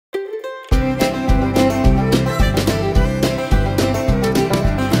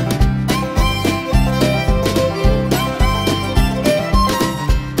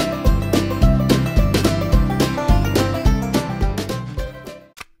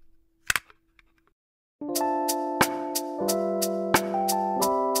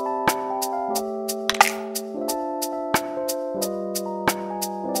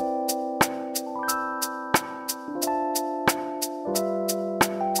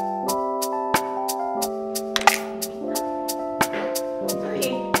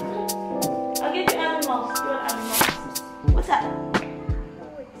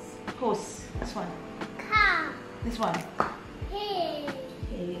This one. Hey.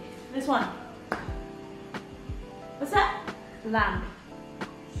 This one. What's that? Lamb.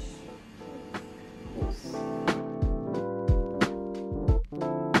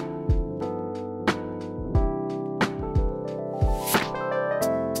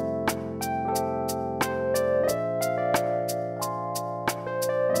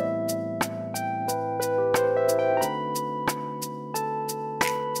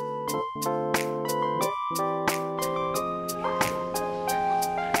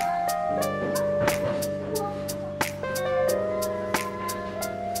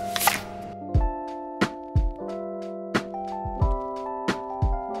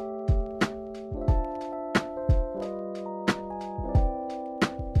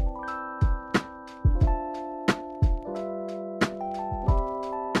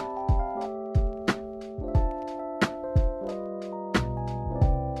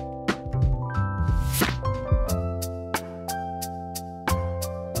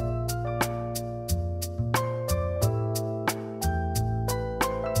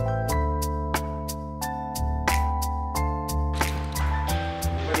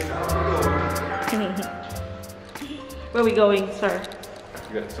 Where are we going, sir?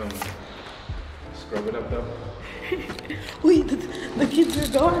 You got some scrub it up though. Wait, the kids are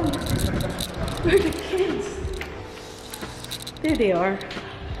gone. Where are the kids? There they are.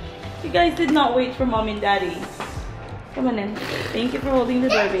 You guys did not wait for mom and daddy. Come on in. Thank you for holding the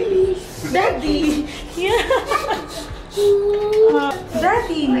door, baby. Daddy! Yeah!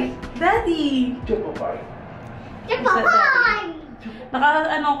 Daddy! Daddy! Triple pie. Triple pie!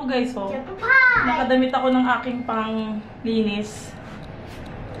 Ano ako guys, oh. Nakadamit ako ng aking pang linis.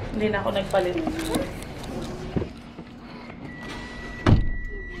 Hindi na ako nagpalit.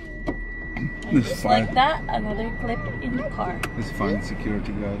 Just like that, another clip in the car. This fine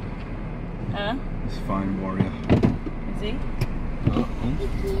security guard. Huh? This fine warrior. Is he?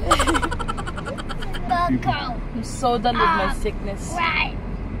 I'm so done with my sickness.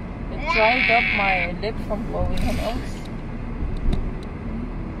 It dried up my lip from blowing my nose.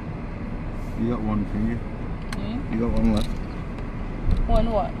 You got one finger. Hmm? You got one left. One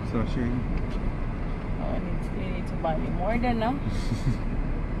what? So I'll show you. Oh, you need to buy me more then, no?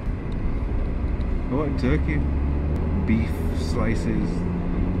 I want turkey. Beef slices.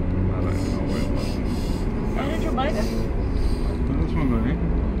 I don't know what it was. Why did you buy them? That's one right.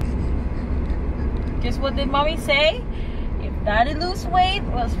 Guess what did mommy say? If daddy lose weight,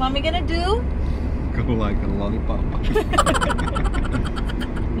 what's mommy gonna do? Go like a lollipop.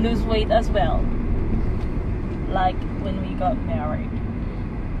 Lose weight as well. Like when we got married.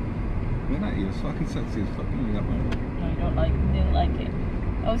 When that you was fucking sexy as fuck when we got married. No, you didn't like it.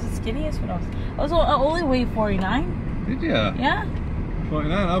 I was the skinniest when I only weighed 49. Did ya? Yeah.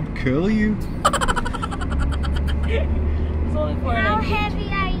 49, I'll curl you. It's only 49. How heavy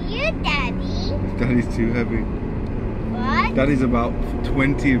are you, Daddy? Daddy's too heavy. What? Daddy's about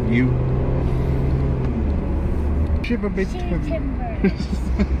 20 of you. Ship a bit heavy.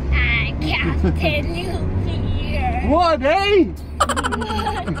 I can't tell you here. What, eh?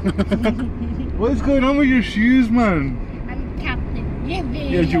 What's going on with your shoes, man? I'm Captain Jimmy.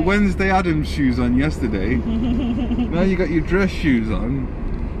 You had your Wednesday Addams shoes on yesterday. Now you got your dress shoes on.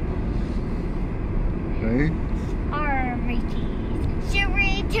 Okay. Armities,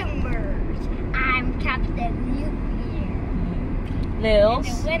 Sherry Timbers. I'm Captain Luke here. Lils.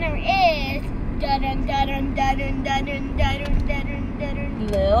 And the winner is dun dun dun dun dun dun dun dun dun.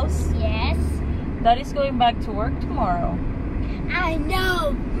 Lils. Yes. Daddy's going back to work tomorrow. I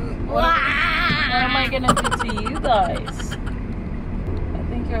know. What am I gonna do to you guys? I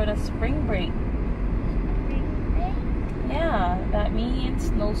think you're on a spring break. Yeah, that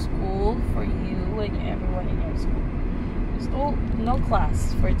means no school for you and everyone in your school. No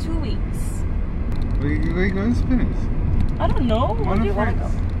class for 2 weeks. Where are you going, Spinners? I don't know. Where do you want to go?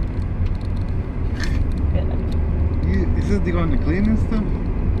 You said you're going to clean and stuff?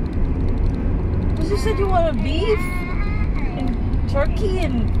 Because you said you want a beef and turkey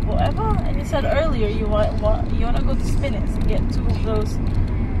and whatever, and you said earlier you want to go to Spinners and get 2 of those.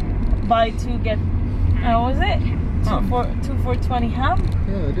 Buy 2 get. How was it? 2 for 20 ham?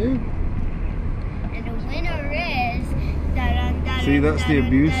 Yeah, I do. And the winner is See, that's the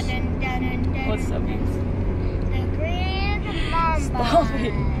abuse. What's the abuse? The green Stop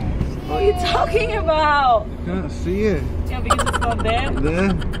it. What are you talking about? I can't see it. Yeah, because it's not there.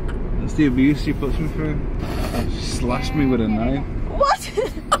 There. That's the abuse she puts me through. She slashed me with a knife. What?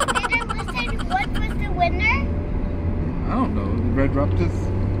 Didn't listen. What was the winner? I don't know. The Red Raptors.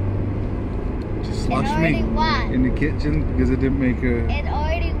 She slashed me already won. in the kitchen because I didn't make her. It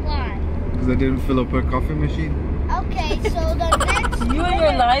already won. Because I didn't fill up her coffee machine. Okay, so the next You and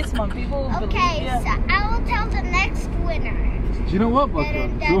your lies, man. People will Okay, believe you. so I will tell the next winner. Do you know what,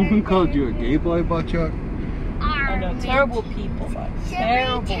 Bachok? Someone called you a gay boy, Bachok. I know, terrible people, man.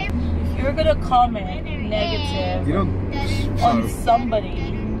 Terrible. If you're gonna comment negative You don't on start,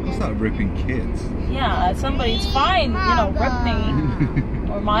 somebody, don't start ripping kids. yeah, somebody, it's fine, you know, rip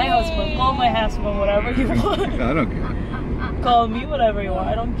me. Or my husband, call my husband whatever you want. I don't care. Call me whatever you want,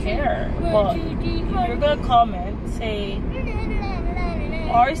 I don't care. But if you're gonna comment, say,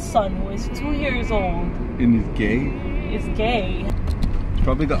 our son who is 2 years old And he's gay. is gay. He's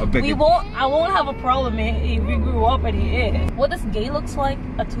probably got a big. I won't have a problem if we grew up and he is. What does gay looks like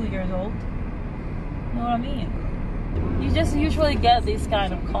at 2 years old? You know what I mean? You just usually get these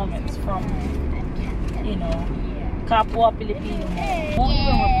kind of comments from, you know, kapwa Pilipino. I won't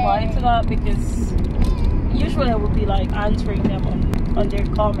even reply to that because usually I would be like answering them on their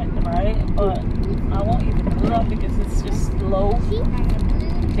comment, right? But I won't even do that because it's just low.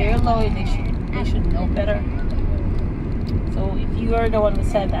 They're low and they should know better. So if you are the one who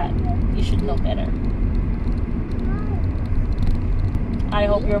said that, you should know better. I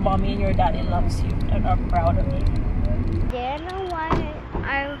hope your mommy and your daddy loves you and are proud of you. Do you know why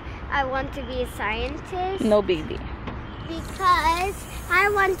I want to be a scientist? No, baby. Because I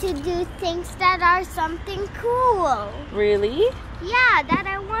want to do things that are something cool. Really? Yeah, that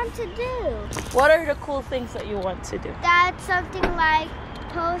I want to do. What are the cool things that you want to do? That's something like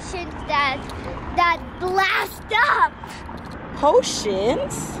potions that blast up.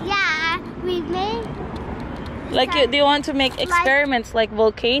 Potions? Yeah, we made. Like do you want to make experiments like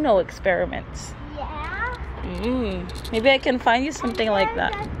volcano experiments? Yeah. Maybe I can find you something like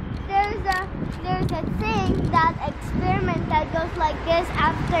that. There's a thing, that experiment that goes like this.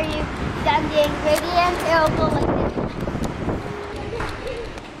 After you've done the ingredients, it will go like this.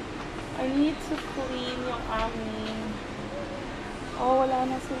 I need to clean yung aming... Oh, wala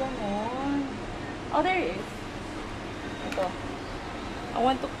na sila nun. Oh, there it is. Ito. I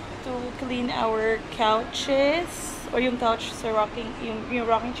want to clean our couches or yung couch sa yung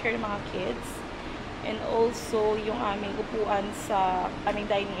rocking chair ng mga kids, and also yung aming upuan sa aming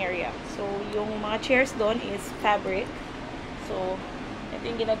dining area. So yung mga chairs doon is fabric. So ito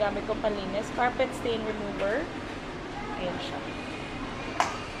yung ginagamit kong panlinis. Carpet stain remover. Ayan siya.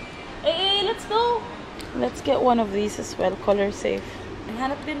 Hey, let's go! Let's get one of these as well, color safe.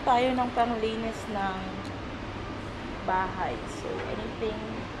 Hanap din tayo ng panglinis ng bahay. So anything.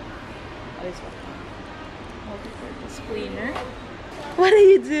 This one. Multi-purpose cleaner. What are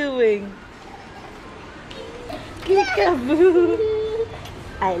you doing? Kickaboo!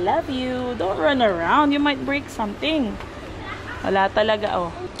 I love you. Don't run around. You might break something. Wala talaga,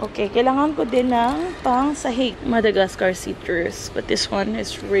 oh. Okay, kailangan ko din ng pang sahig. Madagascar citrus. But this one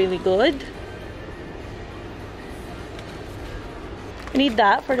is really good. You need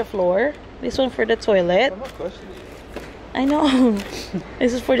that for the floor. This one for the toilet. I'm not questioning. I know.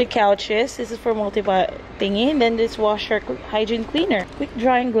 This is for the couches. This is for multi-thingy. Then this washer hygiene cleaner. Quick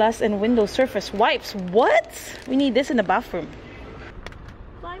drying glass and window surface wipes. What? We need this in the bathroom.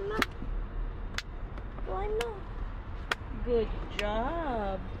 Climb na. Climb na. Good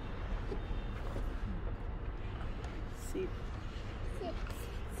job. Sit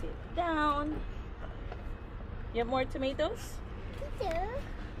down. You have more tomatoes?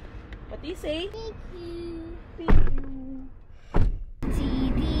 What do you say? Thank you. Thank you. C,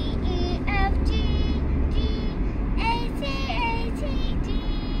 D, E, F, G, G, A, C, A, C, D,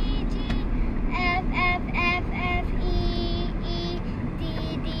 G, F, F, F, F, E, E, D,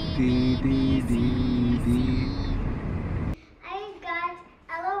 D, D, D, C, C. I got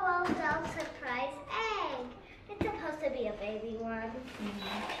LOL doll surprise egg. It's supposed to be a baby one.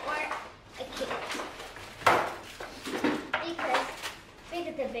 Or a kid.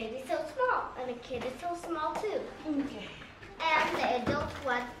 Because the baby's so small and the kid is so small too. Okay. And the adult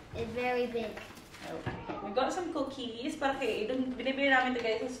one is very big. Okay. We got some cookies para kay Aiden. Binibili namin ito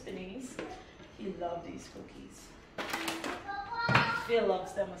guys sa Denise. He loves these cookies. Phil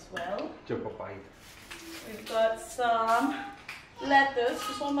loves them as well. We've got some lettuce.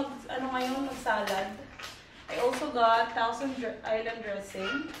 Gusto ko mag-salad. I also got Thousand Island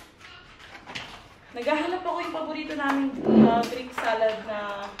dressing. Naghahanap ako yung paborito namin Greek salad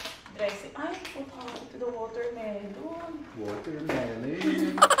na dressing. Ay, put out to the watermelon.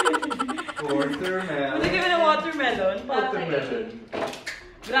 Watermelon. Watermelon. Hindi kami ng watermelon. Para Watermelon.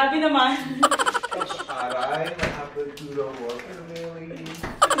 Grabe naman. Aray, what happened to the watermelon?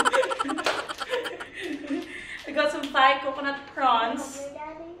 I got some Thai coconut prawns.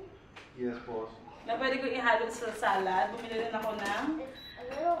 Yes, boss. Na pwede ko ihalo sa salad. Bumili rin ako ng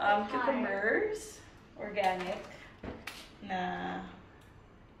cucumbers. Organic. Na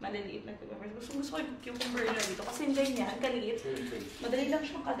maliliit na cucumbers. Gusto ko yung cucumber na dito. Kasi yung ganyan, kaliit. Madali lang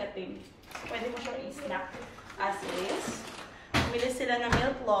siyang kagating. Pwede mo siyang i-snack as is. Bumili sila ng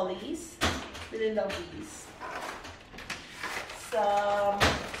milk lollies. Bili daw these. Some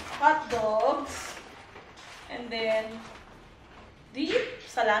hot dogs. And then, do you eat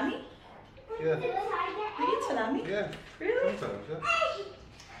salami? Yeah. Do you eat salami? Yeah. Really? Sometimes, yeah.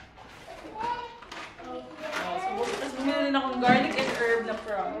 Tapos bumili rin akong garlic and herb na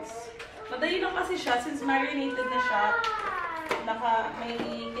prawns. Madali lang kasi siya, since marinated na siya, may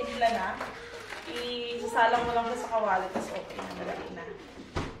tinila na, isasalang mo lang siya sa kawali, tapos okay na, madali na.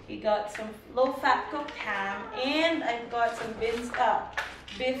 We got some low-fat cooked ham, and I've got some beef,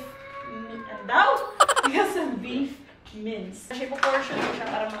 and now, we got some beef mince. Kasi po-portion ko siya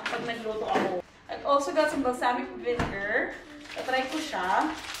para pag nagluto ako. I've also got some balsamic vinegar. Tatry ko siya.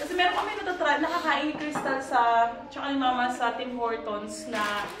 Kasi meron kami nakakain ni Crystal tsaka ni Mama sa Tim Hortons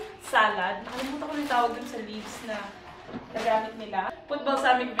na salad. Nakalimutan ko yung tawag dun sa leaves na nagamit nila. Put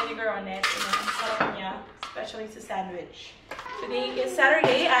balsamic vinegar on it. And ang sarap niya, especially sa sandwich. Today is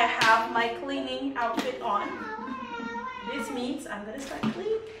Saturday. I have my cleaning outfit on. This means I'm gonna start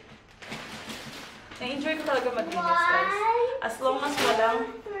cleaning. Na-enjoy ko talaga maglinis, guys. As long as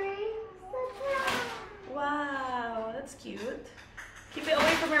walang... Wow, that's cute. Keep it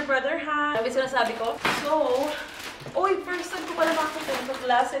away from your brother, ha? Sabi sinasabi ko. So, first time ko pala makakutin ito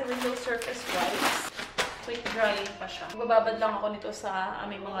glass and window surface wipes. Quick drying pa siya. Magbabad lang ako nito sa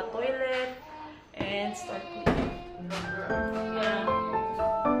aming mga toilet and start cleaning.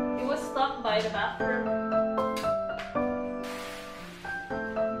 Yeah. It was stuck by the bathroom.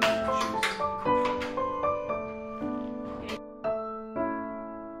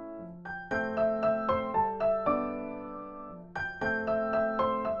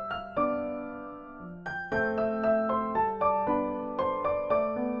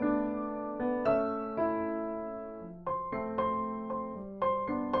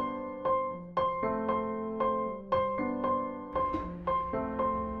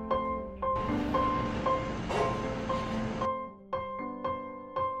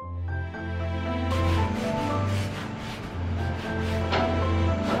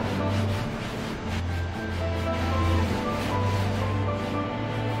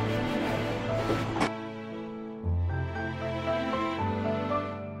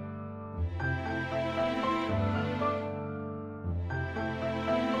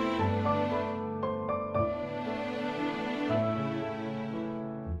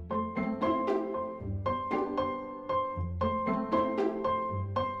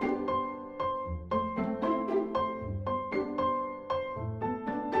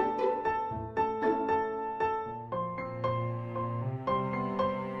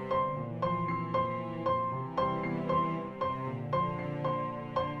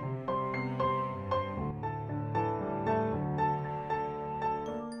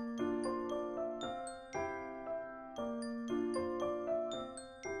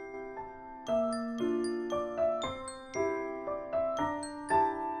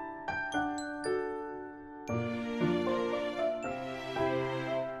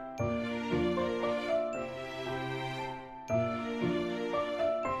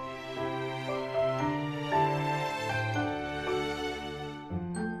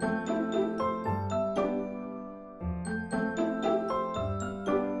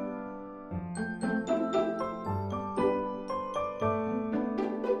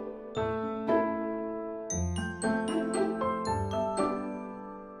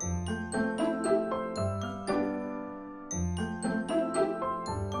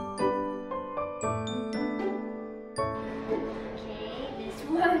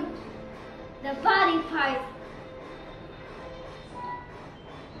 The body part.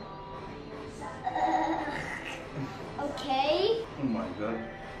 Okay. Oh my god.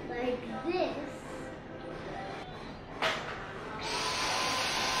 Like this.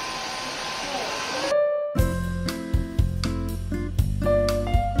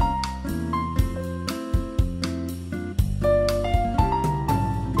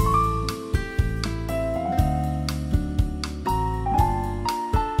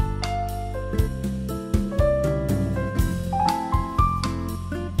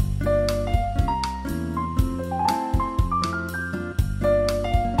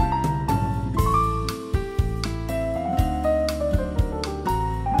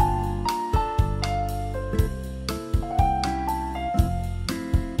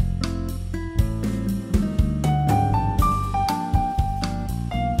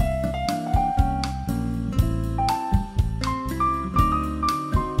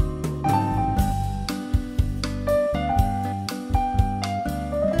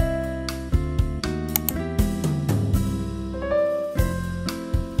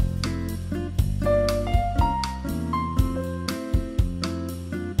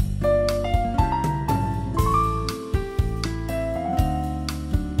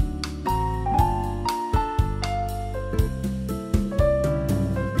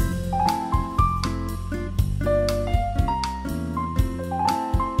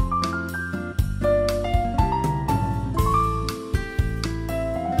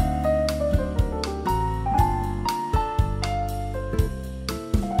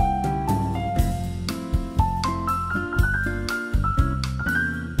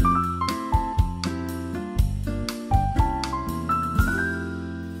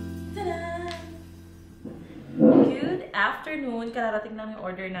 afternoon, kararating lang yung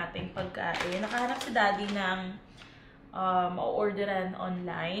order nating pagkain. Nakahanap si Daddy ng ma-orderan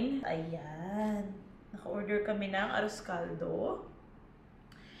online. Ayan. Naka-order kami ng arroz caldo.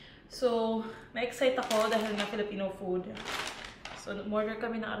 So, na-excite ako dahil na Filipino food. So, order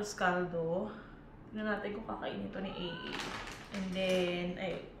kami ng arroz caldo. Tignan natin kung kakainin ito ni AA. And then,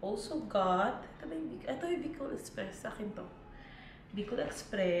 I also got, ito yung Bicol Express. Sa akin to. Bicol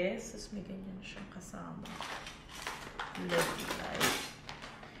Express. Tapos may ganyan siyang kasama. Lovely life.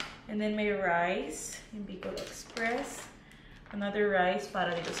 And then may rice. Yung Bicol Express. Another rice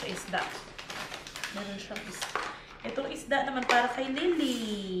para dito sa isda. Meron siyang isda. Itong isda naman para kay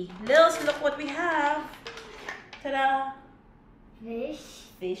Lily. Lils, look what we have. Tada!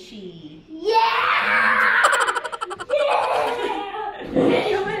 Fish. Fishy. Yeah!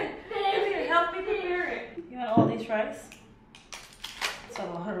 Come here, help me prepare it. You want all these rice? It's a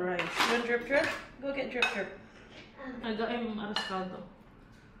lot of rice. You want drip drip? Go get drip drip. I got him arroz caldo.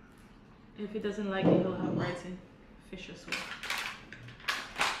 If he doesn't like it, he'll have rice and fish as well.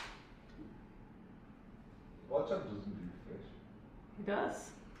 Watch out doesn't do fish. He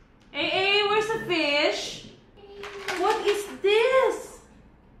does. Hey, where's the fish? What is this?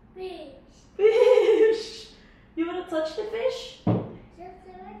 Fish. Fish. You wanna touch the fish? Just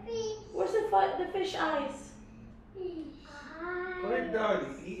a fish. Where's the fish eyes? Put it down,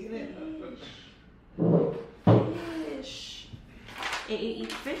 he's eating it. Fish.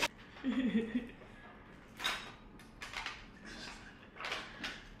 Eat fish?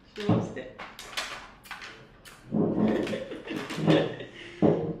 She loves it.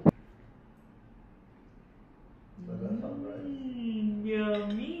 So that sounds right.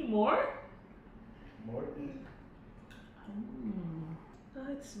 Yummy. More? More eat. Oh,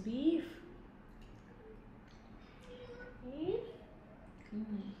 it's beef. Fish.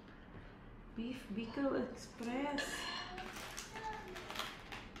 Beef Bicol Express.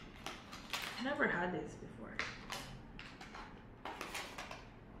 I never had this before.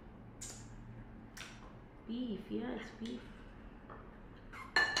 Beef, yeah, it's beef.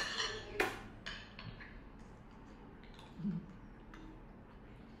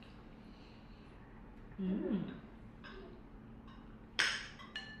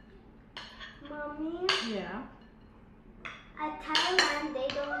 Mommy, Yeah. at Thailand they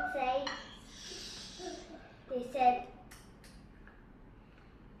don't say. They said,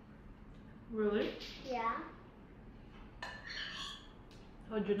 Really? yeah.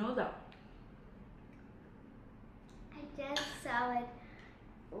 How'd you know that? I just saw it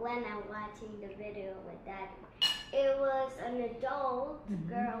when I'm watching the video with Daddy. It was an adult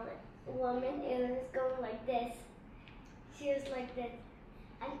girl, woman. It was going like this. She was like this.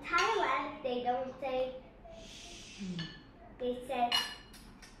 In Thailand, they don't say. They said.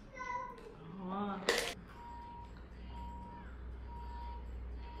 Ah.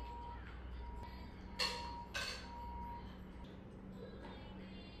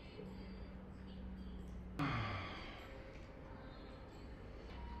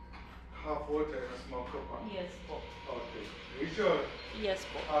 Half water in a small cup. Huh? Yes po. Okay. Are you sure? Yes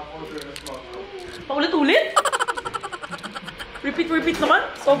po. Half water in a small cup. Paulit-ulit? Repeat naman?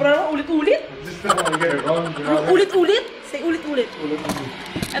 Sobra naman, ulit-ulit? I just don't want to get it wrong. You know? Ulit-ulit? Say ulit-ulit. Ulit.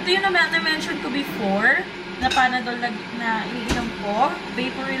 Ito yung na-mention ko before, na Panadol na iniinom ko.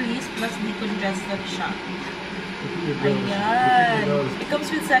 Vapor release plus decongestant siya. Ayan. It comes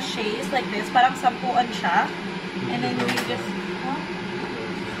with sachets like this. Parang 10-an siya. And then you just...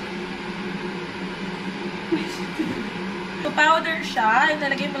 So, powder siya.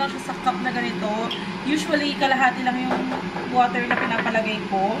 Ilalagay mo lang siya sa cup na ganito. Usually, kalahati lang yung water na pinapalagay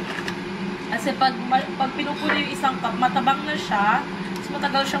ko. Kasi pag pinupuno yung isang cup, matabang na siya. Mas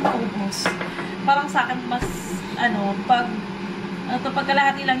matagal siyang maubos. Parang sa akin, mas, pag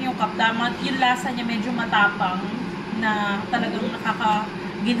kalahati lang yung cup, yung lasa niya medyo matapang na talagang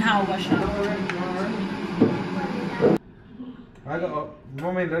nakakaginhawa siya.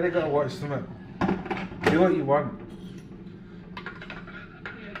 Mommy and Daddy gotta watch something. Do what you want.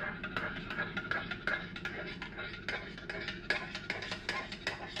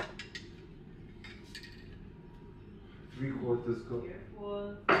 Three-quarters cup.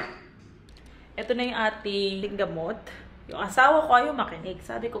 Ito na yung ating gamot. Yung asawa ko ayaw makinig.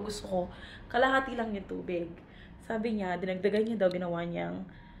 Sabi ko gusto ko, kalahati lang yung tubig. Sabi niya, dinagdagan niya daw, ginawa niyang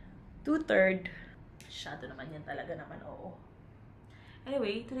 2/3. Masyado naman yan talaga naman, oo.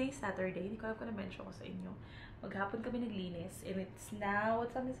 Anyway, today is Saturday. Hindi ko alam kung na-mention ko sa inyo. Maghapon kami naglinis. And it's now, what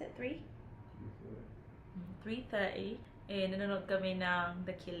time is it? 3? 3:30. And nanonood kami ng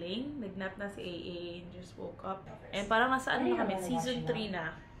The Killing. Nagnap na si AA and just woke up. And parang nasa ano na kami, season 3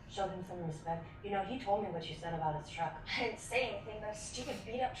 na. showed him some respect. You know, he told me what you said about his truck. I didn't say anything. That stupid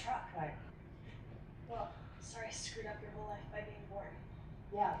beat-up truck. Right. Well, sorry I screwed up your whole life by being born.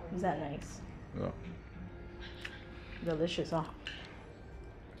 Yeah. Is that nice? Yeah. Delicious, huh?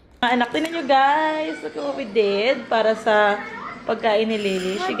 Anak, tingnan nyo guys. Look at what we did para sa pagkain ni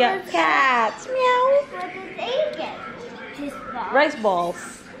Lily. She got cats. Meow. What did they get? Just balls. Rice balls.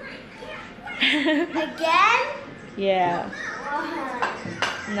 Again? Yeah. Wow.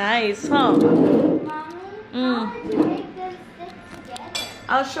 Nice, huh? Mommy, Mm. how did you make them stick together?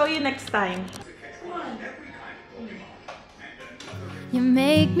 I'll show you next time. You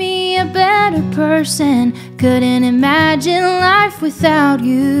make me a better person. Couldn't imagine life without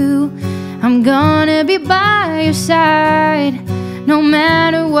you. I'm gonna be by your side, no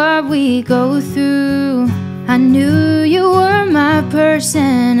matter what we go through. I knew you were my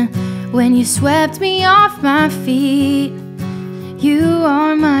person when you swept me off my feet. You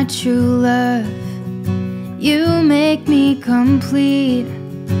are my true love. You make me complete.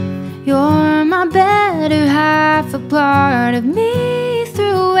 You're my better half, a part of me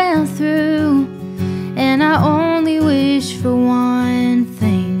through and through. And I only wish for one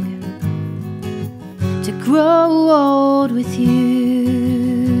thing: to grow old with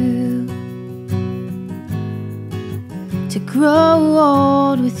you. To grow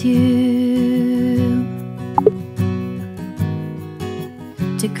old with you.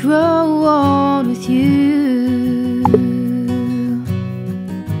 To grow old with you.